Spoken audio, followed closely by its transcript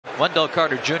Wendell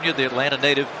Carter Jr., the Atlanta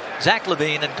native, Zach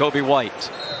LaVine, and Kobe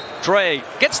White. Trae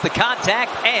gets the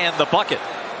contact and the bucket.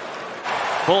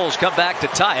 Bulls come back to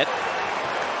tie it.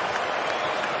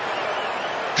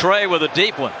 Trae with a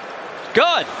deep one.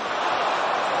 Good.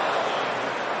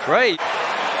 Trae.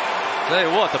 Tell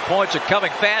you what, the points are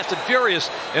coming fast and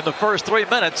furious in the first 3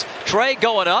 minutes. Trae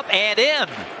going up and in.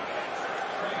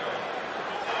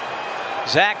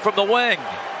 Zach from the wing.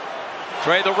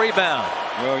 Trae the rebound.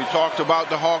 Well, you talked about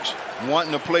the Hawks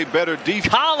wanting to play better defense.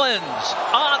 Collins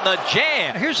on the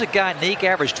jam. Here's a guy, Neek,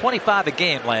 averaged 25 a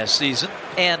game last season,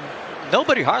 and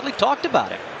nobody hardly talked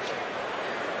about him.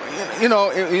 You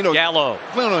know, Gallo.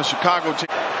 Playing on Chicago.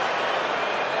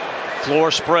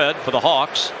 Floor spread for the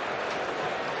Hawks.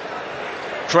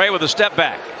 Trae with a step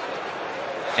back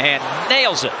and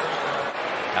nails it.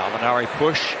 Gallinari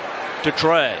push to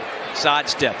Trae.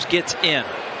 Sidesteps, gets in,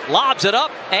 lobs it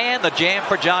up, and the jam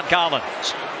for John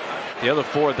Collins. The other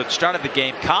four that started the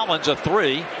game, Collins a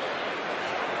three.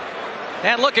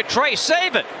 And look at Trae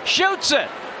save it, shoots it,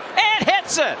 and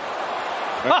hits it.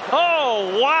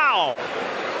 Oh, wow.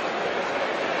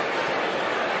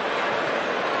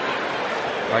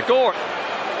 By Gordon.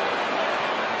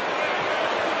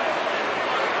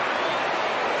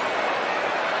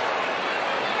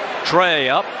 Trae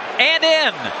up and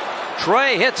in.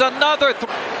 Trae hits another.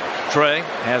 Trae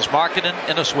has Markkanen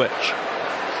in a switch.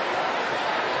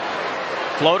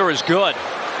 Floater is good.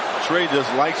 Trae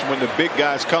just likes when the big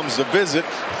guys comes to visit.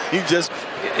 He just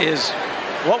is.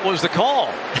 What was the call?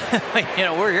 You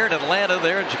know, we're here in Atlanta,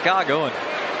 they're in Chicago, and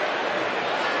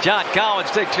John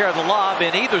Collins takes care of the lob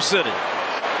in either city.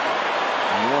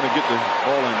 You want to get the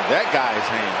ball in that guy's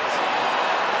hands.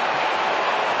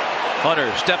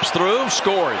 Hunter steps through,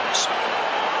 scores.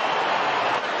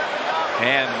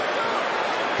 And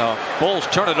the Bulls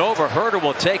turn it over. Herter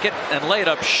will take it and lay it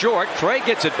up short. Trae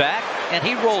gets it back, and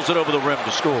he rolls it over the rim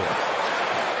to score.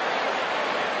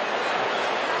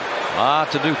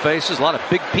 Lots of new faces, a lot of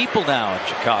big people now in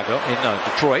Chicago, in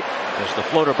Detroit, as the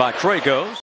floater by Trae goes.